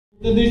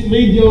Today's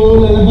video,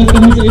 lalabas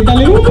kami sa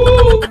Italy.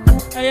 Woo!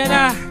 Ayan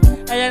na!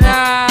 Ayan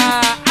na!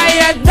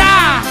 Ayan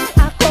na!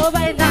 Ako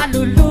ba'y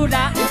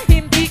nalulula?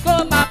 Hindi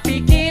ko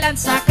mapigilan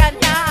sa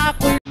kanya.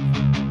 Ako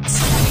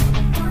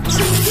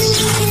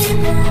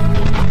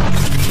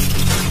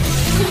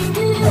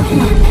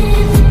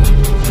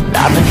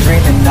I've been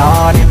dreaming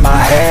on in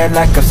my head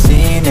like I've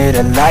seen it.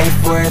 A life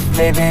worth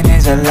living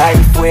is a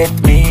life with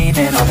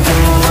meaning. I'll do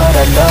what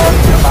I love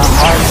till my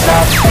heart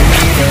stops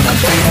beating. I'm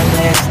feeding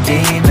this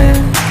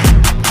demon.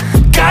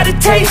 Got a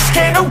taste,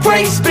 can't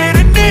erase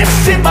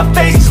bitterness in my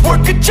face.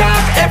 Work a job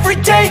every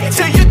day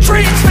till your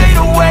dreams fade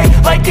away.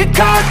 Like a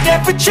card,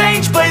 never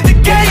change, play the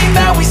game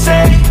that we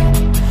say.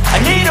 I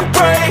need a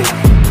break.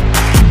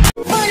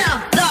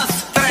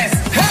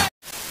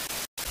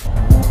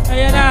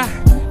 Ayan na!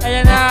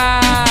 Ayan na!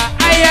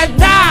 Ayan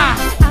na!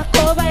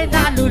 Ako ba'y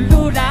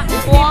nalulula?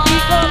 Hindi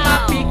ko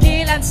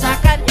mapigilan sa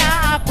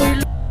kanya.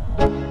 Ako'y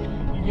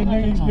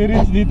Magandang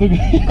experience dito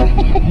guys.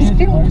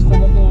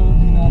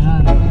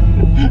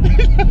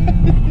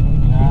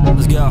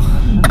 Let's go.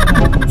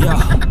 Yo,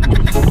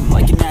 I'm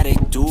like an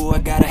addict, do I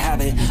gotta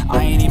have it.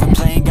 I ain't even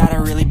playing, got a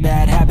really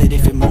bad habit.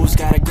 If it moves,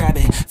 gotta grab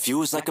it.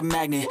 Fuse like a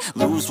magnet,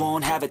 lose,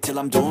 won't have it till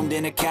I'm doomed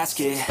in a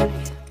casket.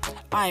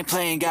 I ain't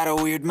playing, got a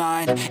weird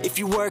mind. If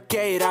you work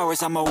 8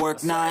 hours, I'ma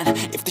work 9.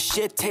 If the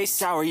shit tastes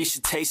sour, you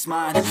should taste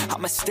mine.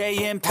 I'ma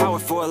stay in power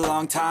for a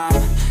long time.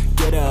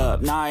 Get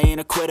up, nah, I ain't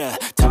a quitter.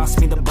 Toss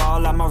me the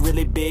ball, I'm a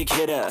really big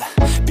hitter.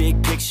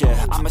 Big picture,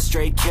 I'm a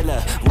straight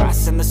killer.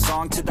 Rising the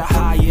song to the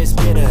highest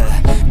bidder.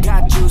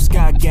 Got juice,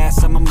 got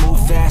gas, I'ma move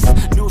fast.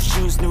 New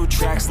shoes, new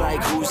tracks,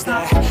 like who's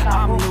that?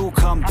 I'm new,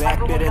 come back,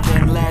 better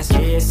than last.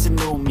 Yeah, it's a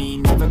new me,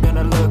 never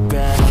gonna look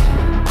back.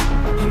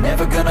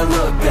 Never gonna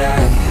look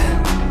back.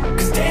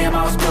 Cause damn,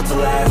 I was built to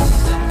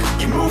last.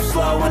 You move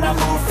slow and I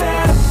move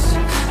fast,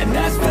 and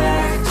that's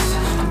facts.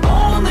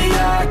 Only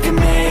I can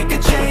make a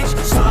change.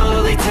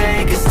 Slowly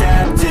take a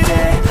step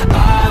today.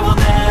 I will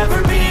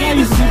never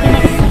be the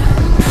same.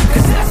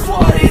 Cause that's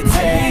what it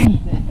takes.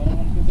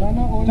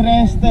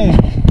 Trieste.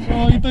 So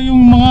ito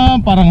yung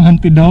mga parang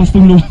haunted house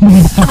tong loob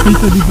ng bahay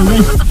sa dito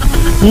guys.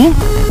 Oh?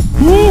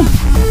 Oh!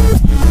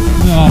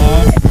 Yeah.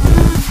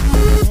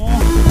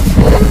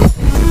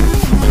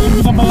 Yung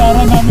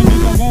binabayaran namin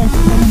dito guys.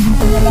 Ito rin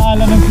dito ng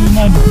alaala ng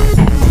sinan.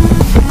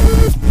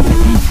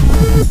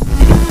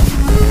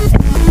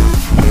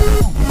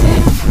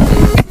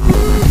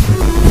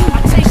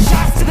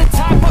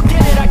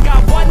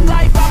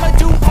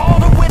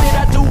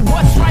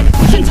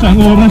 Isang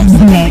oras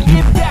na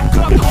natin.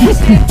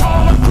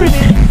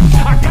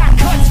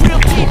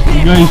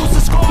 Guys,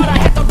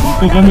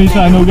 ito kami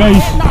sa ano guys.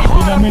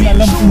 Hindi namin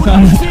alam kung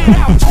saan ito.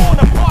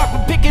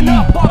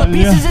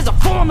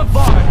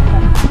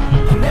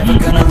 Never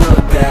gonna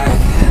look back.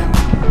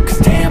 Cause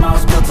damn, I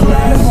was built to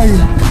last.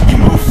 You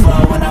move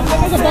slow and I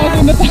move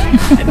fast,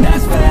 and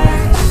that's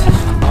facts.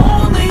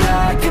 Only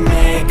I can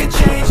make a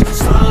change.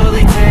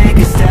 Slowly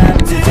take a step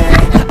today.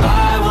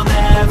 I will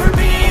never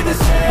be the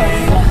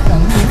same.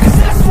 Cause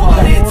that's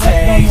what it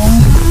takes.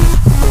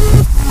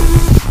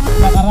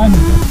 Nakaran.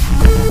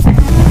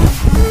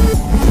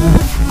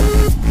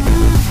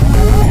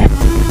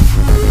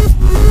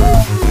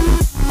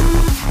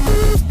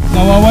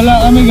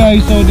 Nawawala kami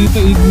guys, so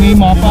dito may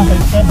mapa.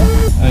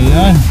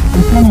 Ayan.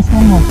 Mas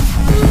mo.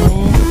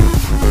 So,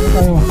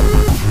 tayo.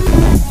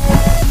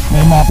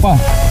 May mapa.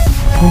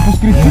 Corpus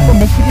Christi po,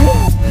 Mexico.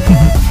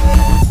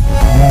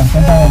 Ayan,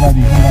 saan tayo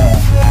buddy?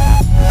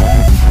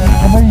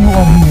 Sabay you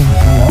are here.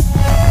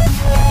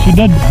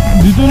 Syudad.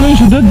 Dito lang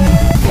yung syudad.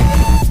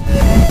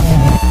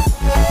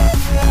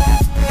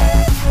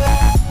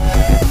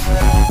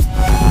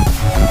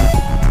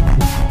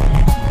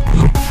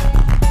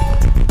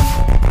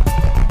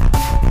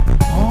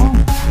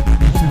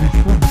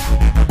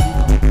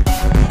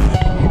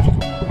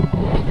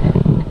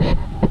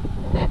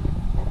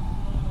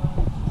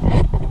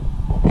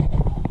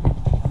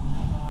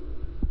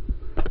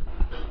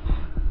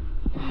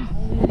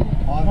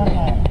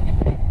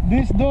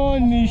 This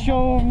Don, he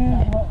show me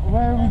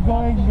where we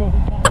going to.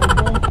 We're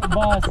going to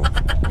bus.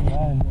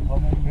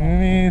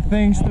 Ayan.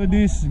 Thanks to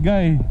this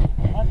guy.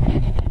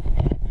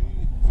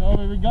 So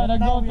we gotta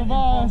go to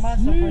bus.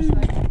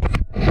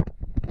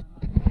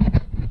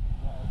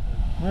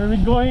 Where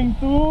we going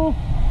to?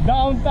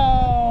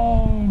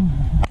 Downtown.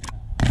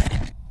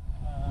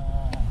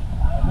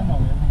 I don't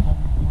know. Where we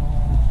going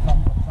to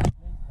someplace like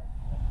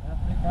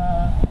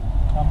Africa,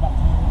 come back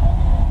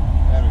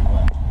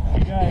everywhere.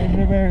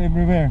 Yeah,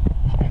 everywhere.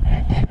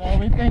 So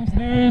we thanks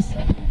this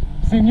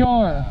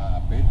Senor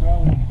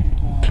Pedro.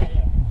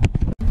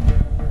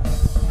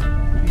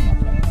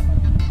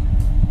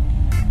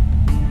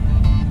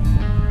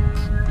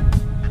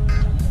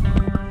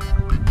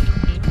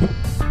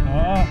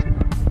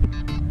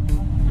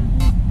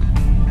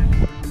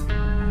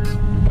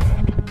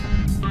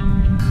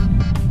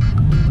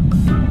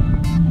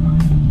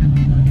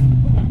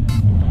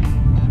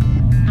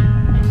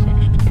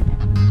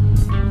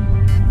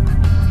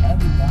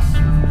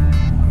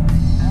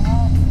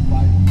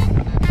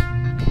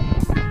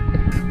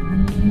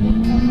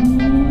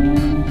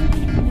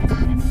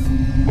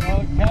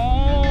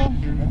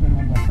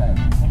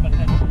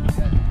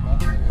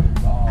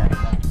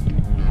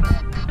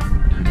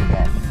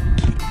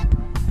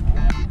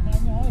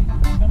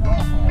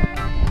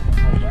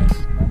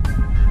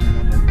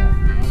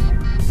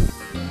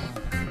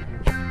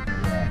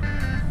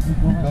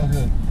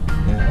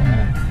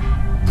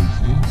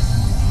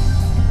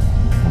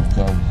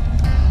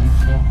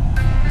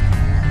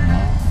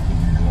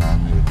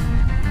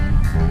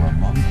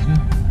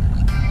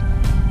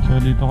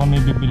 kami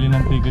bibili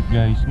ng ticket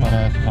guys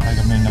para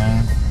sasakay kami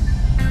ng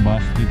bus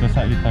dito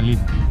sa Italy.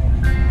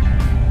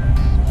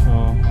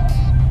 So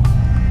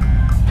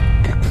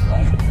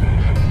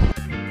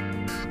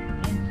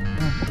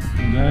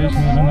guys,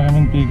 meron na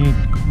kaming ticket.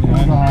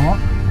 Yan.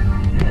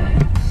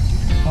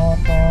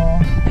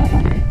 Toto.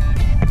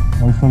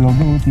 Also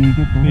logo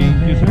ticket. Thank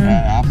you sir.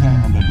 After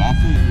on the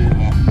buses,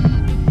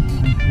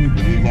 there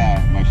is a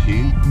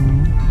machine.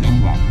 Just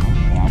walk.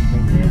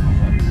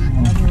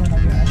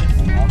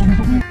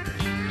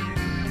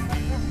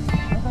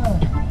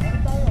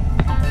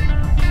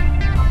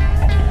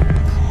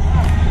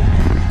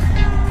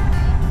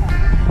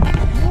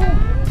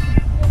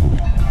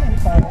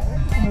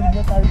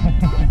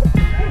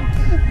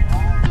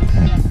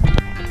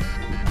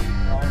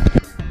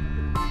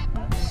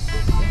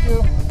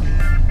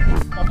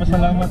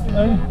 Salamat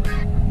ay.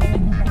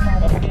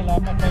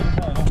 Salamat tayo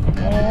sa ano.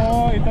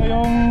 Oh, ito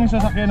yung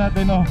sasakyan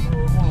natin oh.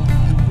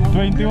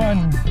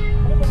 21.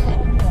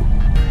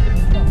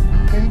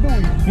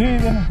 Hey,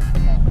 ano?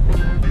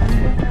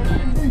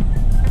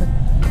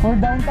 For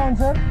downtown,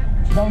 sir?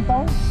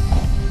 Downtown?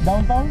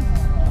 Downtown?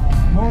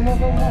 No.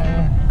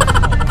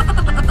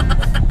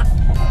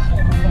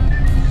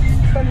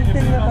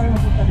 Talitin na tayo.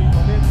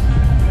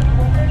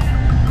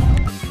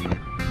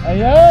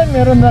 Ayan,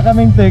 meron na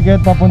kaming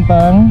ticket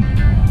papuntang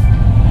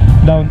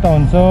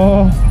downtown.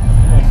 So,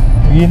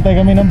 hihintay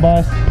kami ng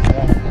bus.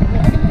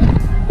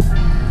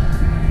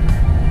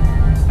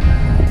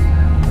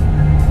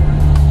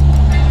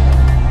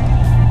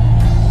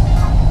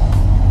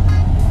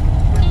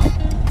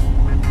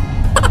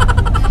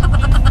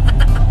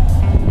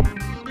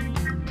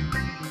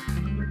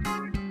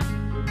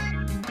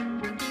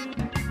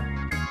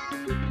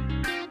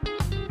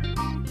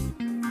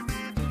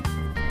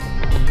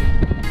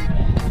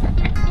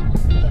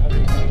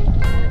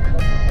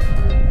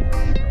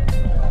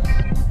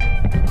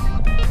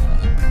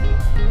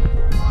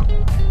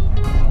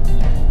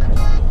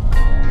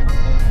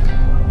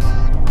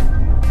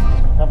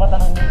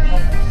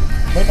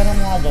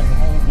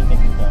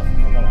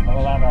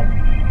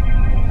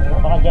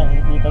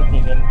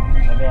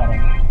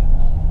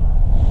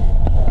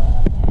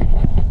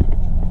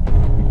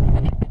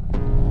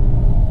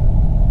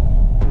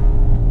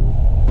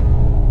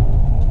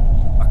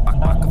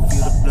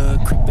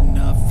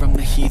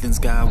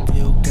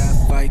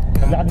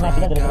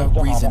 Got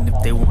reason if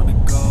they wanna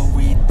go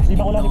eat, then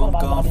you know I'm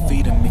gon'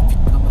 feed them. If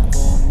you're coming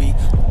for me,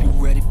 hope you're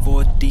ready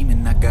for a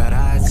demon. I got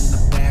eyes in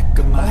the back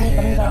of my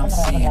head, I'm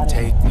seeing.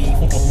 Take me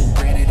for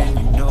granted and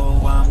you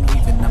know I'm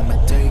leaving. I'ma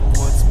take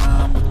what's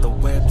mine with the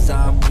webs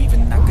I'm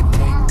weaving. I could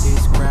take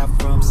this crowd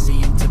from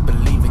seeing to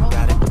believing.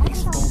 Got a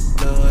taste for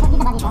blood and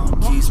my tongue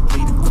keeps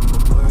bleeding from the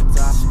words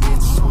I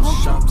spit. So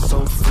sharp,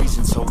 so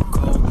freezing, so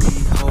cold.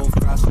 Behold,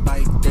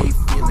 frostbite, they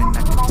feeling.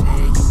 I could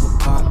tear you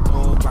apart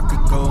or I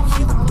could go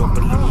heal them. Don't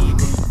believe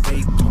in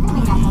fate, don't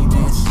believe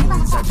in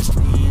ceilings. I just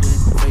need a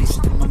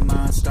taste and my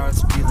mind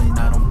starts feeling.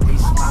 I don't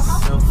pace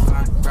myself,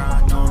 I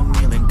grind on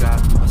kneeling.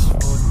 Got much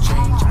for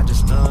change, I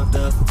just love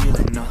the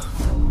feeling.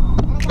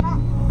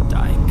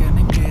 I ain't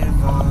gonna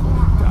give up.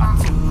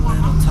 Got too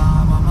little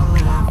time, I'ma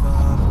live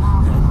up.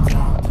 Head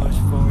down, push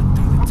forward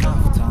through the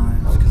tough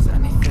times. Cause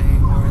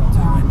anything worth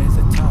doing is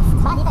a tough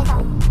climb.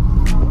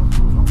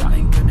 I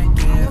ain't gonna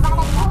give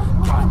up.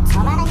 Got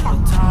too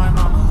little time,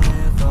 I'ma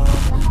live up.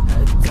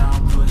 Head down,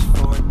 push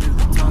forward through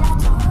the tough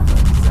times.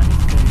 Cause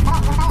anything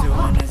worth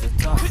doing is a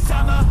tough climb. Cause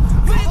I'ma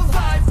live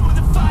life for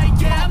the fight,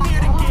 yeah, I'm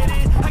here to get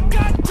it. I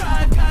got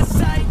drive, got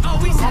sight,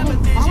 always have a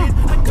vision.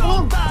 I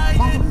go by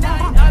the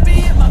night, I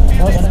be in my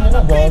feelings.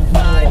 I'm big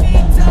fine,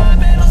 need time,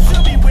 and I'll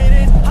still be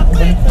winning. I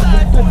live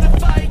life for the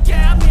fight,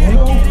 yeah, I'm here to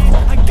get it.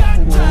 I got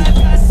drive,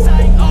 got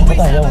sight, always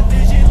have a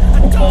vision. I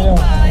go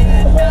by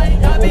the night,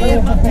 I be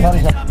in my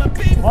feelings. I'm a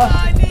big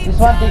fine, need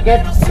time,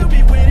 and I'll still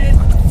be winning.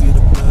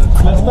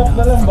 Last stop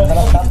na lang ba?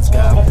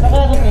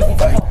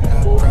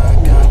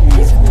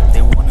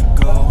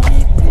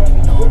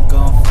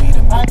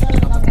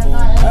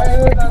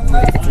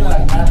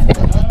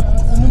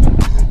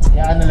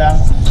 Ya ano lang.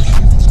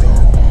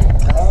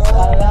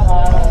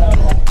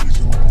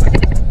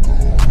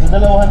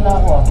 Dalawahan na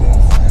ako ah.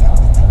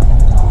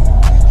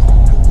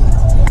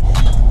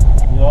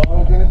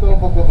 Yung ganito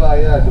ang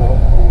pagbabayad, oh.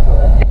 Dito.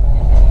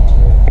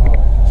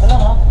 Ano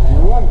ha?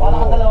 Para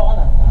ka dalawa ka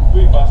na.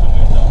 Uy, pasok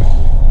mo ito.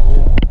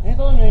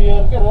 Dito, New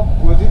Yorker oh.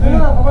 Dito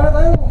na, pabala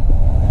tayo.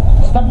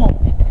 Stop mo.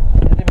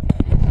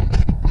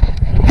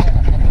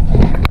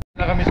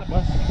 Na kami sa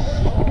bus.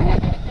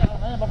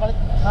 Ano, papalit.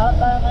 Harap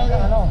tayo ngayon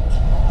ng ano.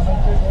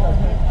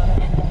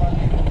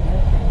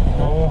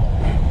 Oo.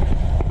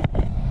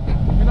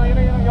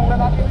 Yun yung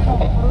lalaki nito.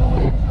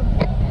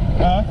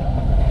 Ha?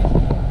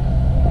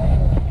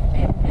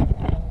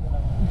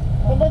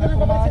 Kung ba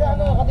doon papalit sila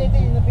ano,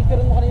 katiti,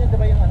 napicturean mo kanina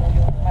diba yung ano,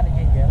 yung money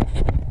changer?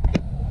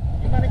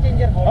 Yung money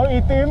changer mo? Oh,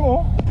 ATM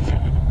oh.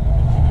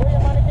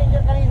 Yung money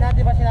changer kanina,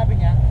 diba sinabi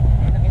niya?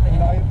 Nakita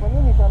niyo? Layo pa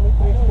nun, sa may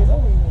Trieste daw.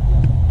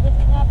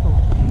 Trieste nga to.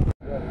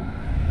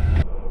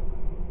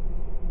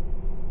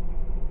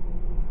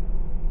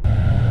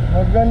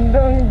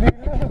 Magandang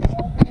dilag.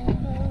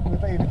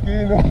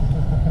 kilo.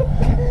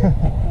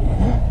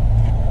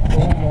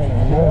 Oh my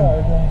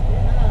God.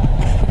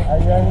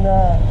 Ayan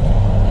na.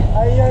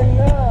 Ayan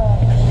na.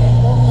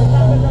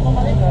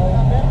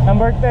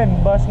 Number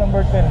 10, bus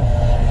number 10.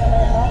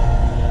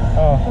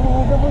 Oh.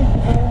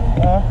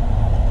 Ha?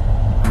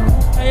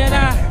 Ayan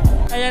na!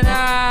 Ayan na!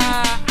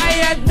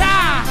 Ayan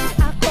na!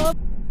 Ako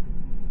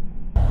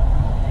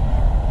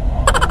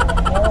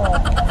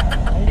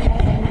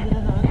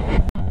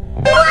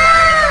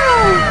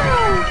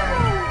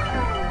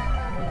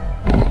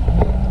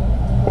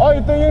Oh,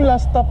 ito yung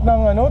last stop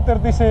ng ano,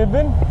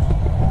 37.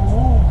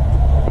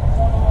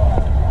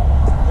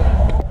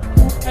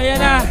 Ayan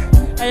na!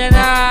 Ayan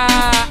na!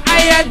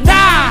 Ayan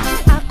na!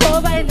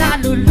 Ako ba'y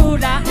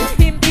nalulula?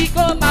 Hindi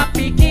ko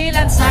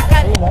mapigilan sa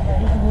kanya.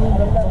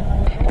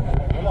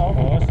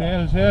 Oh,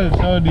 sale.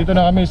 So, dito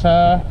na kami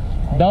sa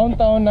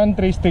downtown ng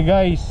Trieste,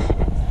 guys.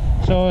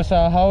 So,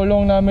 sa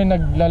haulong namin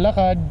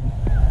naglalakad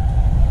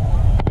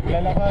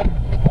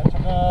at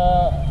saka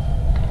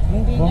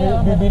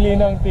bibili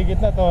ng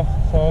ticket na to.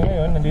 So,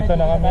 ngayon, nandito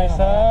na kami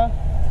sa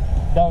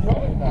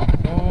downtown na.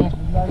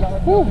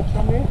 So,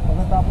 kami,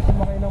 pagkatapos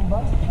sumakay ng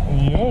bus.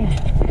 Ayun.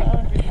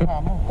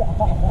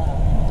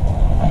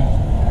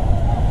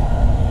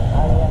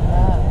 Ayan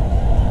na.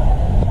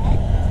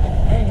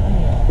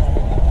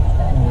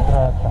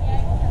 Trata.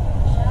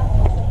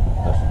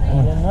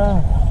 Ayan na.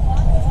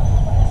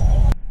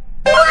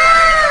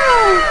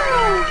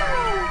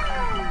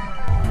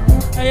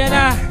 Ayan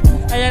na!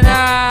 Ayan na!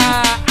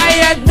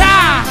 Ayan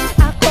na!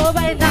 Ako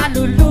ba'y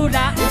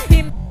nalulula?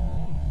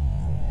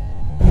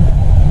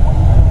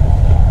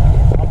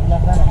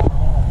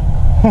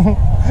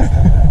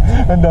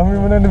 Ang dami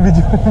mo na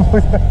na-video mo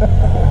yan.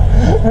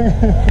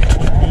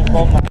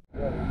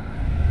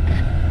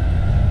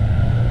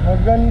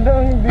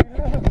 Magandang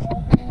dila.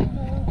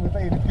 Buta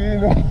 8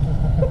 kilo.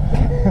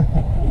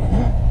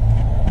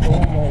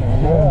 Oh my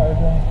God.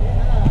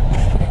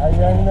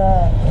 Ayan na.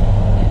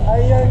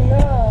 Ayan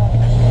na.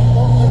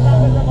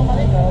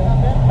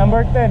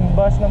 Number 10,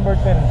 bus number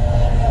 10.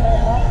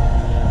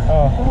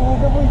 Oh.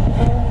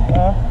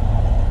 Ha?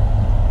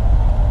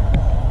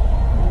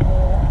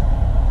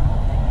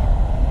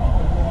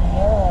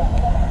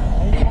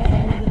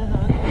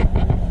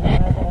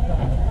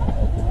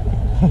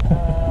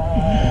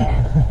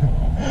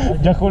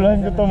 Jakulahan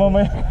ko to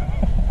mamaya.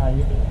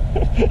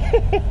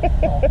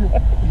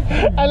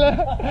 Ala,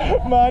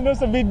 maano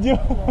sa video.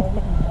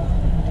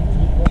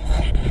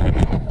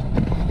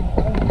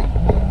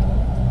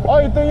 Oh,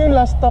 ito yung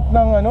last stop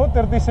ng ano,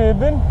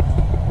 37.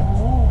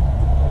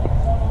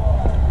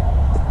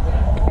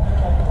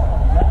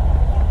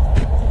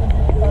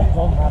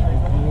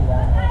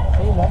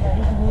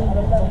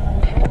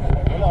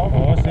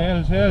 Oh,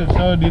 sale.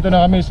 So, dito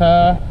na kami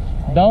sa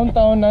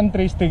downtown ng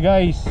Trieste,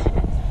 guys.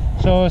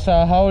 So,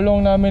 sa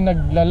haulong namin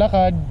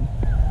naglalakad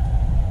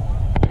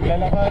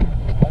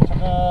at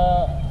saka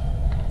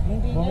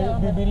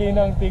bibili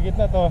ng ticket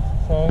na to.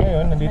 So,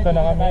 ngayon, nandito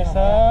na kami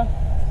sa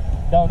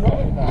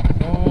downtown na.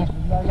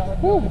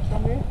 So,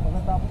 kami,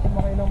 pagkatapos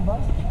sumakay ng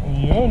bus.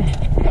 Ayun.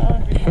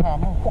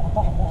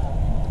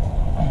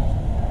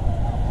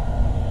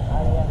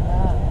 Ayan na.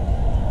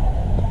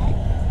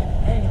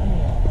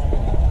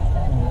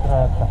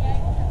 Trata.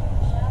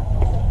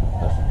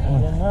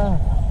 Ayan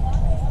na.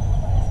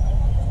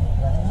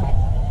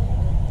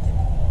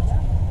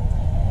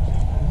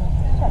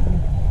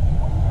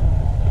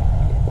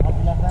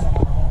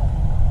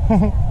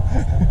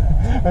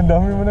 Ang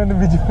dami mo na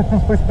na-video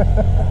mo yan.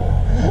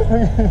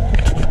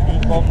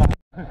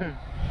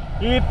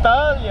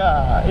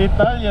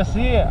 Italia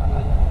siya.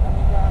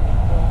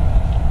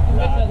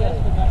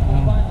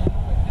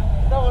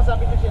 Ito,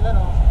 sabi ko sila,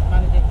 no?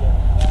 Manager.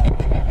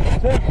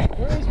 Sir,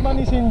 where is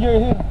money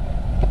changer here?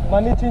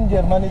 Money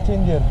changer.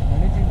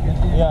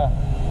 Yeah.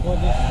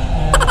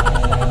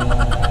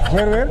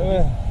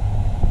 Where?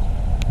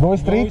 Go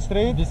straight?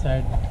 This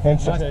side. And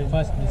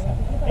Fast this side.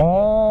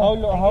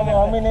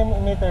 how many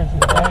meters?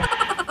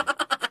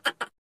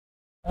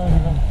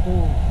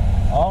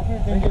 Okay,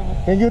 thank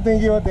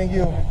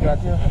you.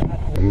 Gracias.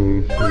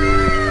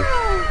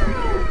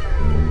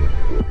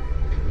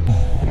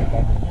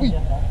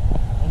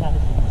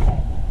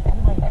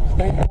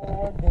 Straight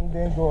forward and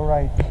then go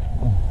right.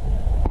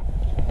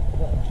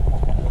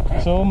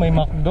 So may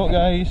McDo,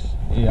 guys.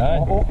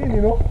 Ayan. Okay,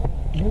 you know?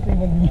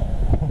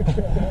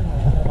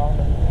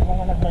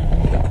 Mga nag-live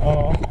dito.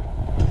 Oo.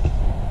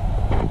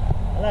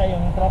 Wala,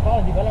 yung tropa ko,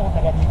 hindi ko alam kung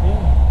taga dito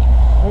yun.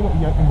 Pero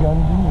iyan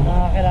din yun.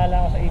 Nakakilala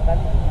ko sa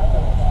Italy.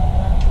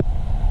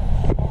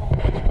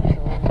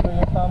 So ito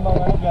yung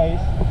tamang ano, guys.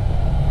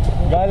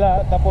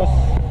 Gala, tapos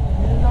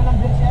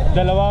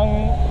 2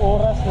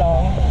 oras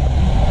lang.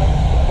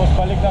 Tapos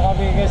balik na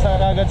kami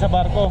agad sa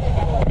barko.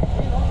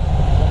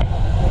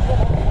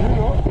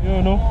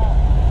 Yun o,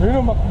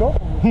 McDo.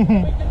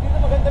 Dito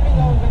maganda rin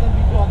ako.